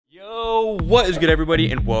What is good,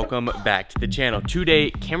 everybody, and welcome back to the channel.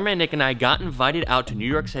 Today, Cameraman Nick and I got invited out to New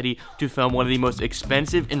York City to film one of the most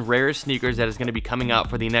expensive and rarest sneakers that is going to be coming out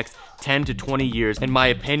for the next 10 to 20 years, in my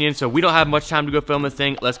opinion. So we don't have much time to go film this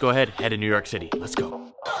thing. Let's go ahead, head to New York City. Let's go.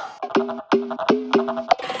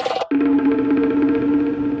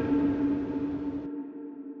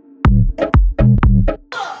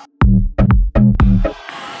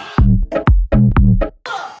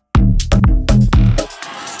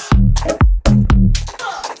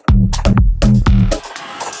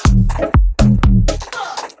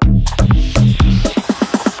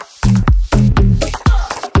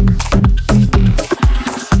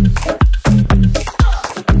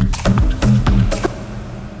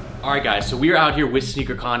 Alright guys, so we are out here with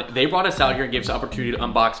SneakerCon. They brought us out here and gave us the opportunity to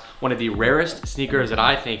unbox one of the rarest sneakers that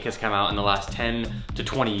I think has come out in the last 10 to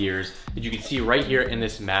 20 years. That you can see right here in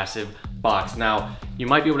this massive box. Now, you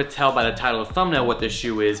might be able to tell by the title of the thumbnail what this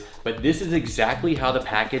shoe is, but this is exactly how the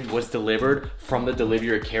package was delivered from the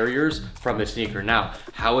delivery carriers from the sneaker. Now,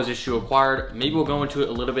 how was this shoe acquired? Maybe we'll go into it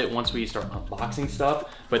a little bit once we start unboxing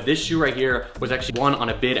stuff, but this shoe right here was actually won on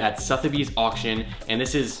a bid at Sotheby's auction, and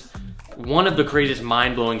this is one of the craziest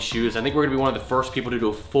mind-blowing shoes. I think we're gonna be one of the first people to do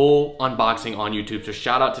a full unboxing on YouTube. So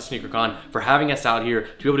shout out to SneakerCon for having us out here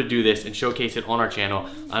to be able to do this and showcase it on our channel.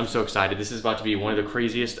 I'm so excited. This is about to be one of the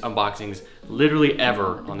craziest unboxings literally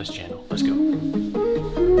ever on this channel. Let's go.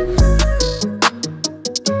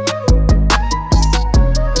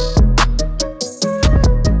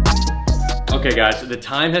 Okay guys, so the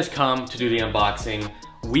time has come to do the unboxing.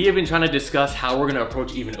 We have been trying to discuss how we're gonna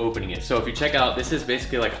approach even opening it. So if you check out, this is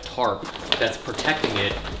basically like a tarp that's protecting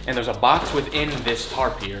it, and there's a box within this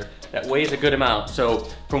tarp here that weighs a good amount. So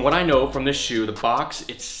from what I know from this shoe, the box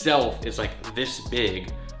itself is like this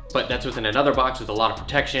big, but that's within another box with a lot of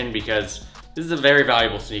protection because this is a very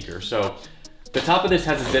valuable sneaker. So the top of this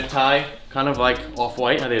has a zip tie, kind of like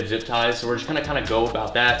Off-White, how they have zip ties. So we're just gonna kind of go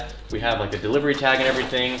about that. We have like the delivery tag and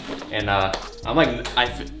everything. And I'm like,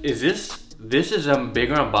 this is a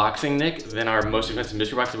bigger unboxing, Nick, than our most expensive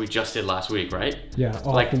mystery box that we just did last week, right? Yeah,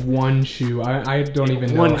 like one shoe. I don't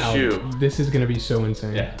even know how shoe. This is gonna be so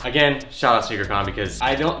insane. Yeah, again, shout out SneakerCon because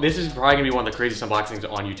this is probably gonna be one of the craziest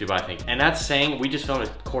unboxings on YouTube, I think. And that's saying we just filmed a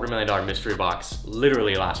 $250,000 mystery box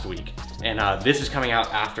literally last week. And this is coming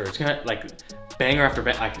out after. It's gonna like banger after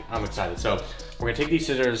banger. I'm excited. So we're gonna take these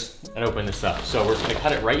scissors and open this up. So we're gonna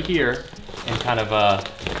cut it right here and kind of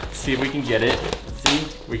see if we can get it. See,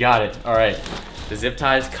 we got it. All right, the zip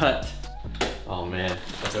tie is cut. Oh man,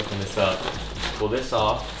 let's open this up. Pull this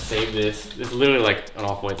off, save this. This is literally like an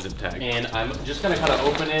Off-White zip tag. And I'm just gonna kind of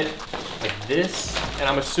open it like this. And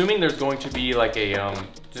I'm assuming there's going to be like a,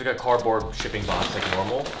 just like a cardboard shipping box like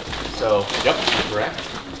normal. So, yep, correct.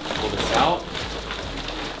 Pull this out.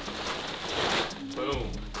 Boom.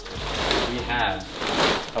 We have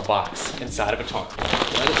a box inside of a tarp.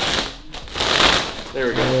 There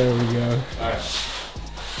we go. There we go. All right.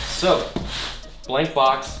 So, blank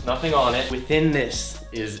box, nothing on it. Within this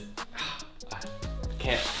is,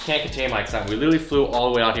 can't contain my excitement. We literally flew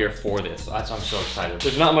all the way out here for this. That's why I'm so excited.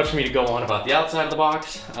 There's not much for me to go on about the outside of the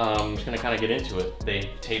box. I'm just gonna kind of get into it.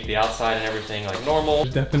 They taped the outside and everything like normal.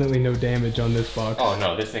 There's definitely no damage on this box. Oh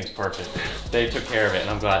no, this thing's perfect. They took care of it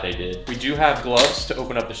and I'm glad they did. We do have gloves to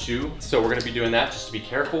open up the shoe. So we're gonna be doing that just to be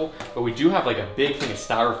careful. But we do have like a big thing of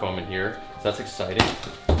styrofoam in here. So that's exciting.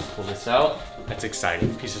 Pull this out. That's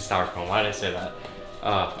exciting. Piece of styrofoam. Why did I say that?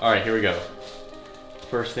 All right, here we go.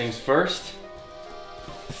 First things first.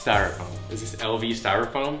 Styrofoam. Is this LV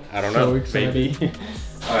styrofoam? I don't know. So excited. Maybe.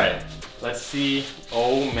 All right. Let's see.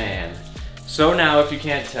 Oh man. So now, if you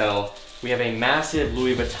can't tell, we have a massive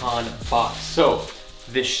Louis Vuitton box. So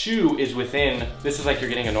the shoe is within. This is like you're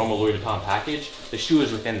getting a normal Louis Vuitton package. The shoe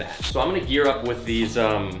is within that. So I'm gonna gear up with these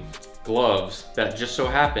gloves that just so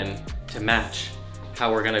happen to match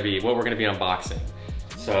what we're gonna be unboxing.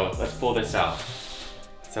 So let's pull this out.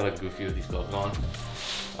 Let's have a goofy with these gloves on.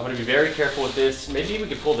 I'm gonna be very careful with this. Maybe we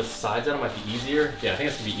could pull the sides out, it might be easier. Yeah, I think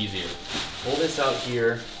it's gonna be easier. Pull this out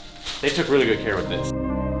here. They took really good care with this.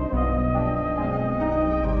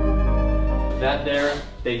 That there,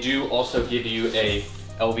 they do also give you a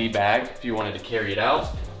LV bag if you wanted to carry it out.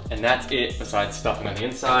 And that's it besides stuffing on the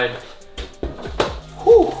inside.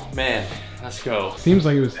 Whew, man, let's go. Seems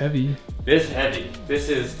like it was heavy. This heavy. This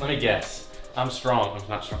is, let me guess. I'm strong, I'm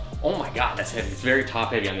not strong. Oh my God, that's heavy. It's very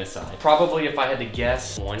top heavy on this side. Probably if I had to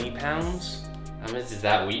guess, 20 pounds? I mean, this is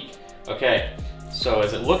that weak. Okay, so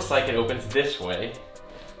as it looks like it opens this way.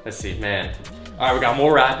 Let's see, man. All right, we got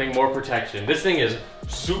more wrapping, more protection. This thing is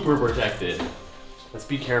super protected. Let's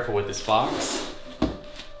be careful with this box.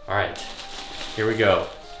 All right, here we go.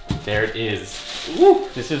 There it is. Woo!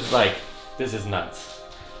 This This is nuts.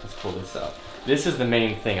 Let's pull this out. This is the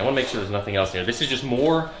main thing. I wanna make sure there's nothing else in here. This is just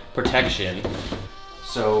more protection.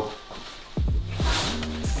 So,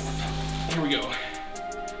 here we go.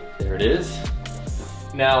 There it is.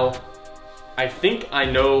 Now, I think I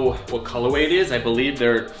know what colorway it is. I believe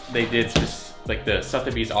they did like the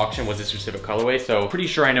Sotheby's auction was a specific colorway, so pretty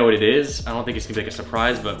sure I know what it is. I don't think it's gonna be like a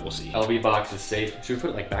surprise, but we'll see. LV box is safe. Should we put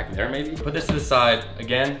it like back there maybe? Put this to the side.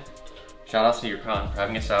 Again, shout out to SneakerCon for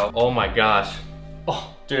having us out. Oh my gosh.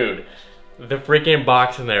 Oh, dude. The freaking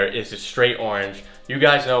box in there is just straight orange. You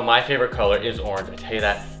guys know my favorite color is orange. I tell you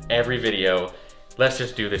that every video. Let's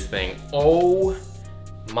just do this thing. Oh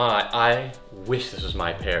my, I wish this was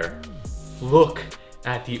my pair. Look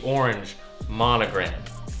at the orange monogram.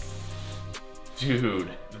 Dude,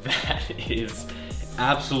 that is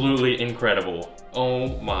absolutely incredible.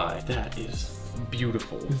 Oh my, that is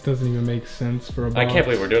beautiful. This doesn't even make sense for a box. I can't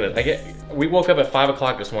believe we're doing it. We woke up at 5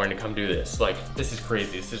 o'clock this morning to come do this. Like, this is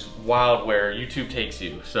crazy. This is wild where YouTube takes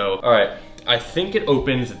you. So, all right, I think it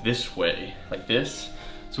opens this way, like this.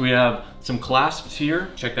 So we have some clasps here.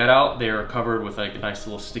 Check that out. They are covered with like a nice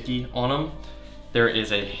little sticky on them. There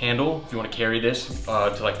is a handle if you want to carry this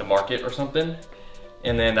to like the market or something.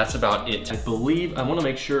 And then that's about it. I believe, I want to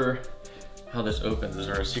make sure how this opens. Is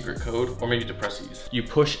there a secret code? Or maybe to press these. You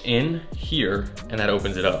push in here and that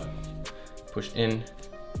opens it up. Push in.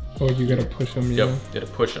 Oh, you gotta push them, yeah? Yep, you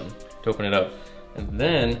gotta push them to open it up. And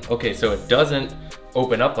then, okay, so it doesn't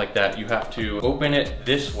open up like that. You have to open it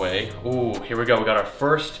this way. Ooh, here we go. We got our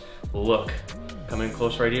first look. Come in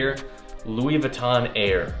close right here. Louis Vuitton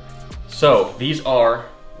Air. So these are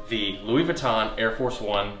the Louis Vuitton Air Force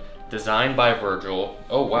One designed by Virgil.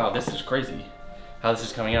 Oh wow, this is crazy how this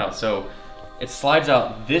is coming out. So it slides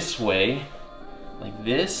out this way, like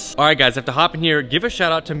this. All right guys, I have to hop in here, give a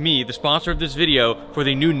shout out to me, the sponsor of this video, for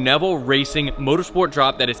the new Nevel Racing Motorsport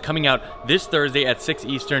drop that is coming out this Thursday at 6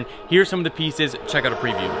 Eastern. Here's some of the pieces, check out a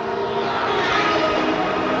preview.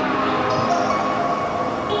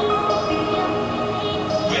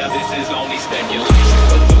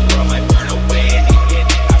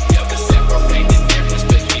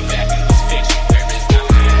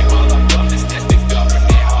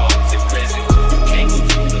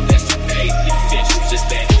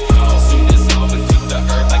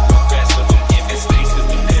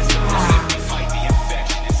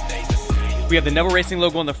 We have the Nevel Racing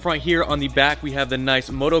logo on the front here. On the back, we have the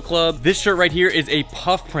nice Moto Club. This shirt right here is a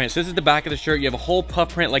puff print. So this is the back of the shirt. You have a whole puff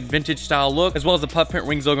print, like vintage style look, as well as the puff print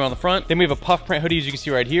Wings logo on the front. Then we have a puff print hoodie, as you can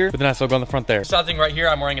see right here, with a nice logo on the front there. Sizing right here,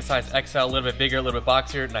 I'm wearing a size XL, a little bit bigger, a little bit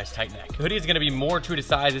boxier, nice tight neck. The hoodie is gonna be more true to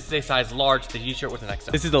size. This is a size large, the t-shirt with an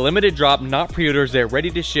XL. This is a limited drop, not pre-orders. They're ready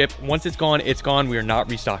to ship. Once it's gone, it's gone. We are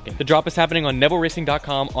not restocking. The drop is happening on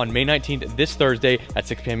nevelracing.com on May 19th, this Thursday at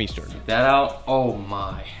 6 p.m. Eastern. Get that out, oh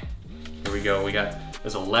my. Here we go,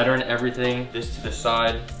 there's a letter and everything, this to the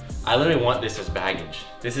side. I literally want this as baggage.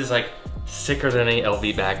 This is like sicker than any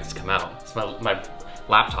LV bag that's come out. It's my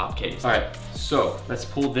laptop case. All right, so let's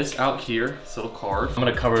pull this out here, this little card. I'm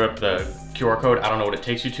gonna cover up the QR code. I don't know what it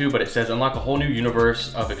takes you to, but it says unlock a whole new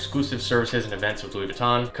universe of exclusive services and events with Louis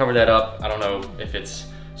Vuitton. Cover that up. I don't know if it's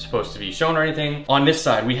supposed to be shown or anything. On this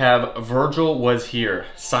side, we have Virgil was here.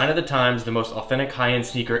 Sign of the times, the most authentic high-end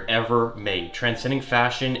sneaker ever made. Transcending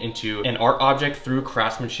fashion into an art object through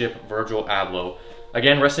craftsmanship, Virgil Abloh.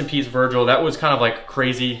 Again, rest in peace, Virgil. That was kind of like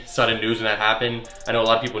crazy, sudden news when that happened. I know a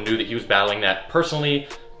lot of people knew that he was battling that personally,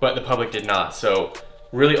 but the public did not. So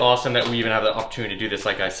really awesome that we even have the opportunity to do this,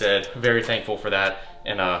 like I said. Very thankful for that,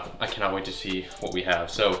 and I cannot wait to see what we have.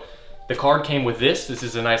 So the card came with this. This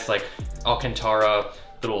is a nice like Alcantara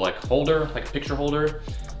little like holder, like a picture holder.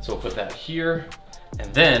 So we'll put that here.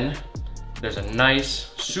 And then there's a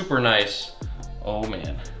nice, super nice, oh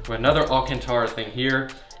man, we have another Alcantara thing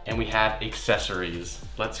here, and we have accessories.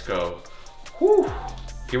 Let's go. Whew.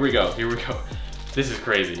 Here we go, here we go. This is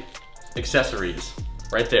crazy. Accessories,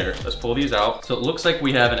 right there. Let's pull these out. So it looks like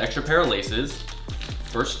we have an extra pair of laces.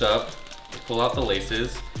 First up, we'll pull out the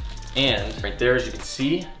laces. And right there, as you can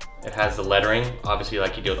see, it has the lettering, obviously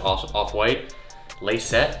like you do with Off-White.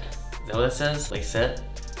 Lacette, is that what it says? Lacette?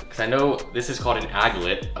 Because I know this is called an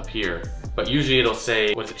aglet up here, but usually it'll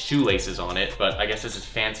say, what is it, shoelaces on it, but I guess this is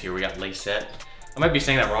fancier. We got lacette. I might be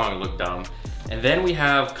saying that wrong and look dumb. And then we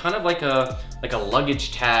have kind of like a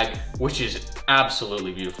luggage tag, which is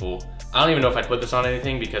absolutely beautiful. I don't even know if I'd put this on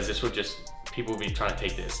anything because this would just, people would be trying to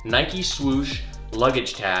take this. Nike swoosh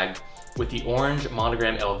luggage tag with the orange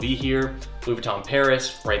monogram LV here, Louis Vuitton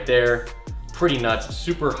Paris right there. Pretty nuts,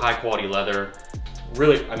 super high quality leather.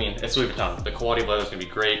 Really, I mean, it's Louis Vuitton. The quality of leather is gonna be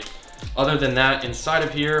great. Other than that, inside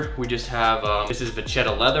of here, we just have, this is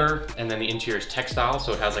vachetta leather, and then the interior is textile,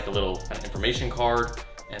 so it has like a little information card.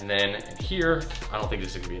 And then in here, I don't think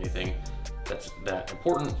this is gonna be anything that's that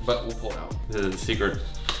important, but we'll pull it out. This is a secret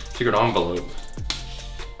envelope.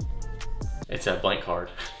 It's a blank card.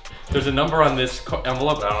 There's a number on this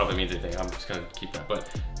envelope, but I don't know if it means anything. I'm just gonna keep that, but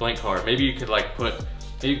blank card. Maybe you could like put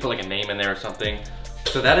like a name in there or something.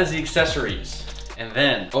 So that is the accessories. And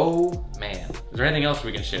then, oh man, is there anything else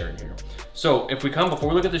we can share in here? So if we come, before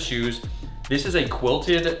we look at the shoes, this is a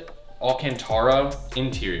quilted Alcantara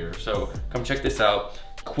interior. So come check this out.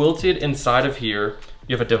 Quilted inside of here,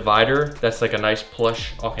 you have a divider that's like a nice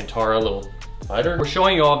plush Alcantara little divider. We're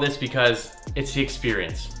showing you all this because it's the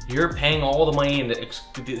experience. You're paying all the money and the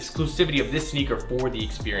exclusivity of this sneaker for the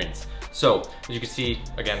experience. So, as you can see,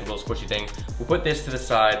 again, a little squishy thing. We'll put this to the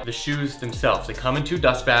side. The shoes themselves, they come in 2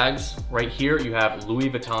 dust bags. Right here, you have Louis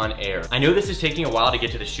Vuitton Air. I know this is taking a while to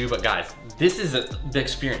get to the shoe, but guys, this is the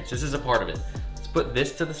experience. This is a part of it. Let's put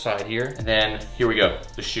this to the side here, and then here we go,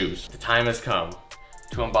 the shoes. The time has come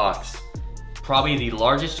to unbox probably the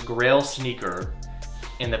largest grail sneaker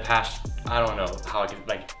in the past, I don't know how I could,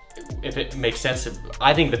 like, if it makes sense,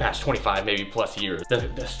 I think the past 25, maybe plus years.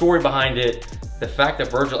 The story behind it, the fact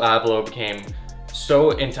that Virgil Abloh became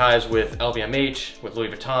so in ties with LVMH, with Louis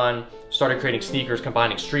Vuitton, started creating sneakers,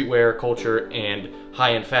 combining streetwear culture and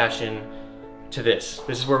high-end fashion to this.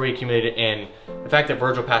 This is where we accumulated, and the fact that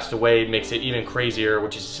Virgil passed away makes it even crazier,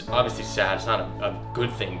 which is obviously sad. It's not a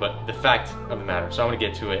good thing, but the fact of the matter. So I'm gonna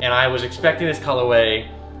get to it. And I was expecting this colorway,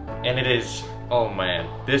 and it is, oh man,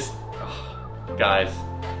 this, oh, guys,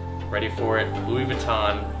 ready for it? Louis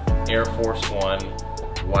Vuitton Air Force One.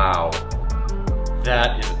 Wow.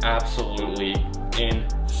 That is absolutely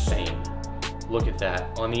insane. Look at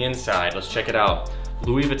that. On the inside, let's check it out.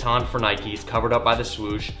 Louis Vuitton for Nikes, covered up by the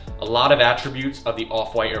swoosh. A lot of attributes of the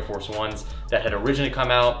off-white Air Force Ones that had originally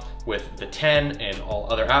come out with the 10 and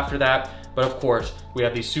all other after that. But of course, we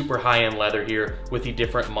have the super high-end leather here with the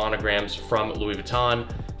different monograms from Louis Vuitton.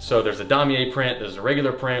 So there's a damier print, there's a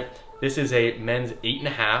regular print. This is a men's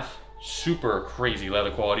 8.5, super crazy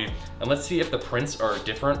leather quality. And let's see if the prints are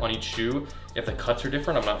different on each shoe. If the cuts are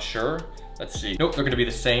different, I'm not sure. Let's see. Nope, they're gonna be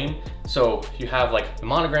the same. So you have like the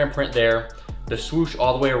monogram print there, the swoosh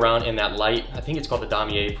all the way around in that light, I think it's called the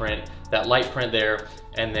damier print, that light print there.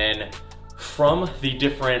 And then from the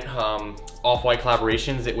different off-white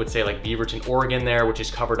collaborations, it would say like Beaverton, Oregon there, which is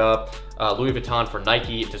covered up. Louis Vuitton for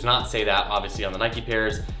Nike, it does not say that obviously on the Nike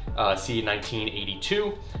pairs. See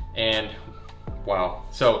 1982, and wow.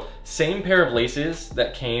 So same pair of laces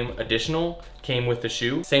that came with the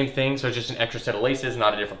shoe. Same thing, so just an extra set of laces,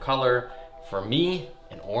 not a different color. For me,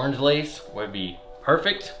 an orange lace would be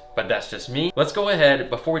perfect, but that's just me. Let's go ahead,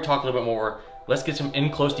 before we talk a little bit more, let's get some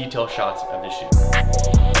in-close detail shots of this shoe.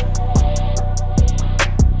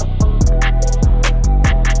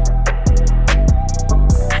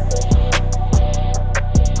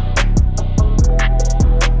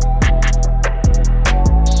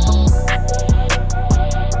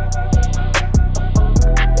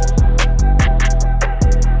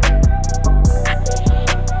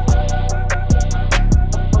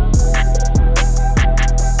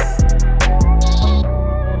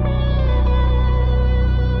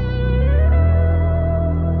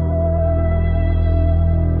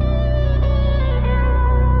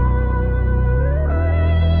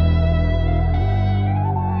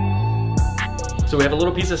 So we have a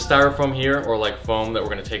little piece of styrofoam here, or like foam, that we're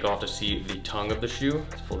gonna take off to see the tongue of the shoe.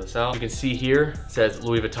 Let's pull this out. You can see here, it says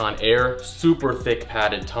Louis Vuitton Air, super thick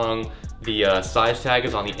padded tongue. The size tag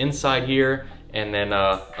is on the inside here. And then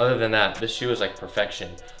other than that, this shoe is like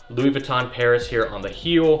perfection. Louis Vuitton Paris here on the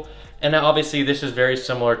heel. And now obviously this is very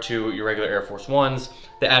similar to your regular Air Force Ones.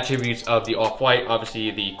 The attributes of the off-white, obviously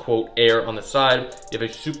the quote Air on the side. You have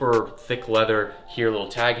a super thick leather here, little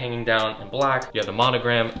tag hanging down in black. You have the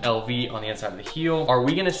monogram LV on the inside of the heel. Are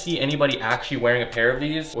we gonna see anybody actually wearing a pair of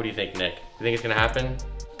these? What do you think, Nick? You think it's gonna happen?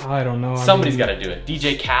 I don't know. Somebody's gotta do it.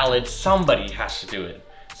 DJ Khaled, somebody has to do it.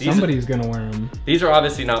 Somebody's gonna wear them. These are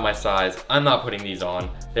obviously not my size. I'm not putting these on.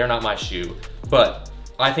 They're not my shoe, but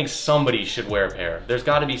I think somebody should wear a pair. There's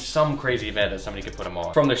gotta be some crazy event that somebody could put them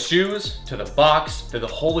on. From the shoes, to the box, to the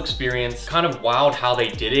whole experience, kind of wild how they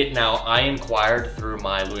did it. Now, I inquired through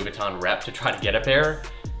my Louis Vuitton rep to try to get a pair.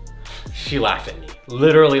 She laughed at me,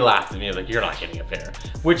 literally laughed at me, like, you're not getting a pair,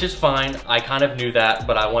 which is fine. I kind of knew that,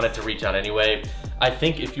 but I wanted to reach out anyway. I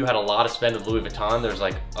think if you had a lot to spend with Louis Vuitton, there's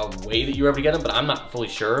like a way that you were able to get them, but I'm not fully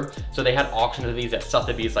sure. So they had auctions of these at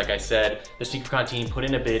Sotheby's, like I said. The SneakerCon team put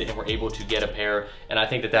in a bid and were able to get a pair, and I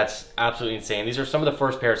think that that's absolutely insane. These are some of the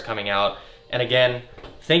first pairs coming out, And again,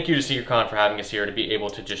 thank you to SneakerCon for having us here to be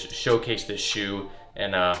able to just showcase this shoe.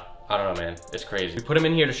 And I don't know, man, it's crazy. We put them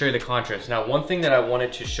in here to show you the contrast. Now, one thing that I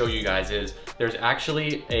wanted to show you guys is there's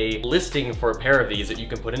actually a listing for a pair of these that you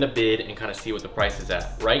can put in a bid and kind of see what the price is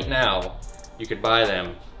at. Right now, you could buy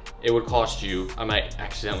them. It would cost you, I might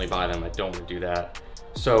accidentally buy them. I don't want to do that.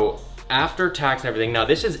 So after tax and everything, now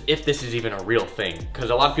this is if this is even a real thing,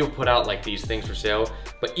 because a lot of people put out like these things for sale,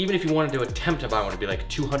 but even if you wanted to attempt to buy one, it'd be like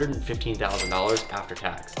 $215,000 after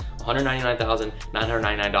tax.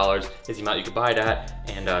 $199,999 is the amount you could buy it at,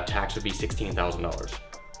 and tax would be $16,000.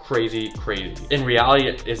 Crazy, crazy. In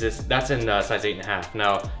reality, that's in size 8.5.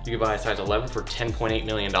 Now, you could buy a size 11 for $10.8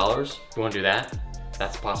 million. If you wanna do that,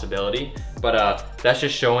 that's a possibility. But that's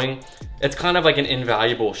just showing, it's kind of like an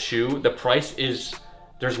invaluable shoe. The price is,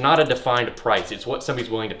 there's not a defined price. It's what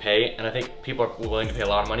somebody's willing to pay. And I think people are willing to pay a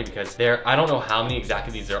lot of money because I don't know how many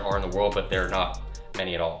exactly these there are in the world, but they're not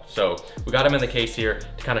many at all. So we got them in the case here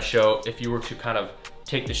to kind of show if you were to kind of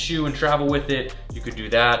take the shoe and travel with it, you could do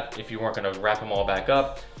that if you weren't gonna wrap them all back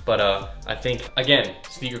up. But I think, again,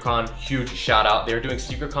 SneakerCon, huge shout out. They're doing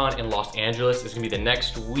SneakerCon in Los Angeles. It's gonna be the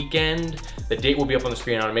next weekend. The date will be up on the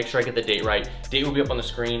screen. I wanna make sure I get the date right. Date will be up on the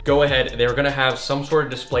screen. Go ahead, they're gonna have some sort of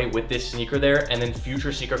display with this sneaker there, and then future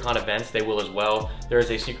SneakerCon events, they will as well. There is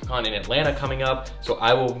a SneakerCon in Atlanta coming up, so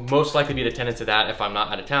I will most likely be in attendance of that if I'm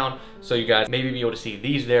not out of town. So you guys maybe be able to see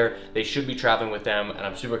these there. They should be traveling with them, and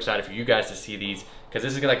I'm super excited for you guys to see these, because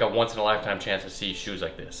this is like a once in a lifetime chance to see shoes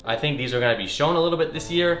like this. I think these are gonna be shown a little bit this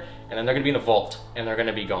year, and then they're gonna be in a vault, and they're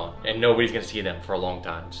gonna be gone, and nobody's gonna see them for a long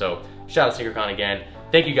time. So shout out to SneakerCon again.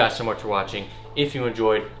 Thank you guys so much for watching. If you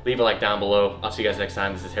enjoyed, leave a like down below. I'll see you guys next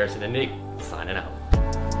time. This is Harrison and Nick, signing out.